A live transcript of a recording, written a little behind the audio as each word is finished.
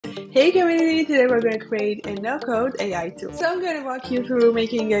Hey community, today we're going to create a no-code AI tool. So I'm going to walk you through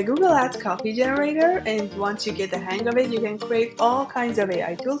making a Google Ads copy generator, and once you get the hang of it, you can create all kinds of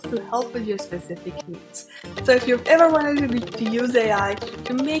AI tools to help with your specific needs. So if you've ever wanted to use AI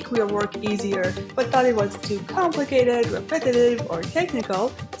to make your work easier, but thought it was too complicated, repetitive, or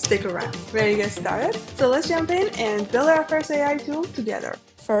technical, stick around. Ready to get started? So let's jump in and build our first AI tool together.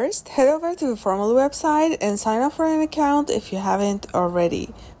 First, head over to the Formaloo website and sign up for an account if you haven't already.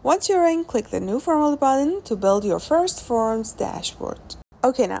 Once you're in, click the New Formaloo button to build your first forms dashboard.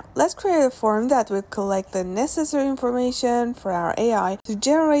 Okay, now let's create a form that will collect the necessary information for our AI to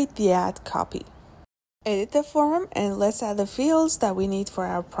generate the ad copy. Edit the form and let's add the fields that we need for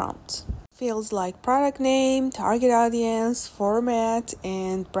our prompt. Fields like product name, target audience, format,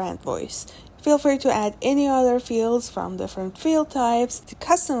 and brand voice. Feel free to add any other fields from different field types to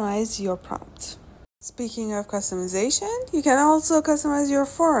customize your prompt. Speaking of customization, you can also customize your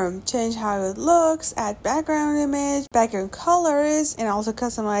form, change how it looks, add background image, background colors, and also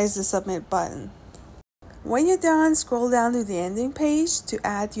customize the submit button. When you're done, scroll down to the ending page to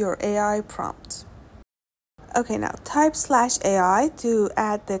add your AI prompt. Okay, now type /AI to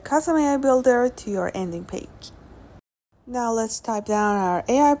add the custom AI builder to your ending page. Now let's type down our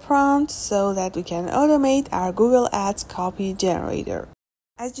AI prompt so that we can automate our Google Ads copy generator.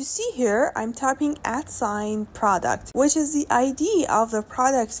 As you see here, I'm typing @product, which is the ID of the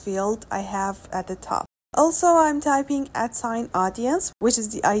products field I have at the top. Also, I'm typing @audience, which is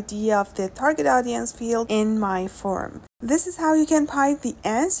the ID of the target audience field in my form. This is how you can pipe the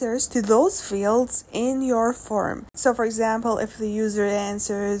answers to those fields in your form. So for example, if the user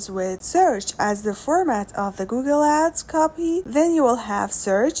answers with search as the format of the Google Ads copy, then you will have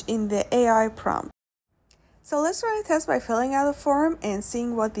search in the AI prompt. So let's run a test by filling out the form and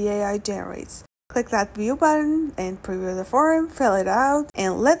seeing what the AI generates. Click that view button and preview the form, fill it out,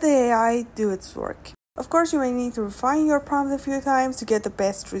 and let the AI do its work. Of course, you may need to refine your prompt a few times to get the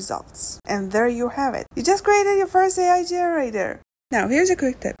best results. And there you have it. You just created your first AI generator. Now, here's a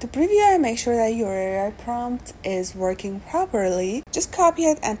quick tip. To preview and make sure that your AI prompt is working properly, just copy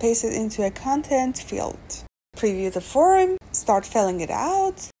it and paste it into a content field. Preview the form, start filling it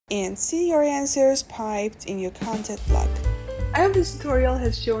out, and see your answers piped in your content block. I hope this tutorial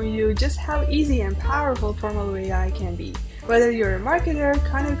has shown you just how easy and powerful Formaloo AI can be. Whether you're a marketer,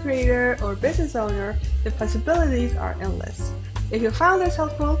 content creator, or business owner, the possibilities are endless. If you found this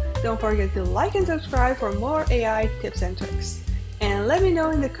helpful, don't forget to like and subscribe for more AI tips and tricks. And let me know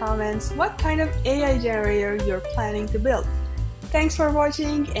in the comments what kind of AI generator you're planning to build. Thanks for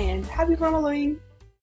watching and happy Formalooing!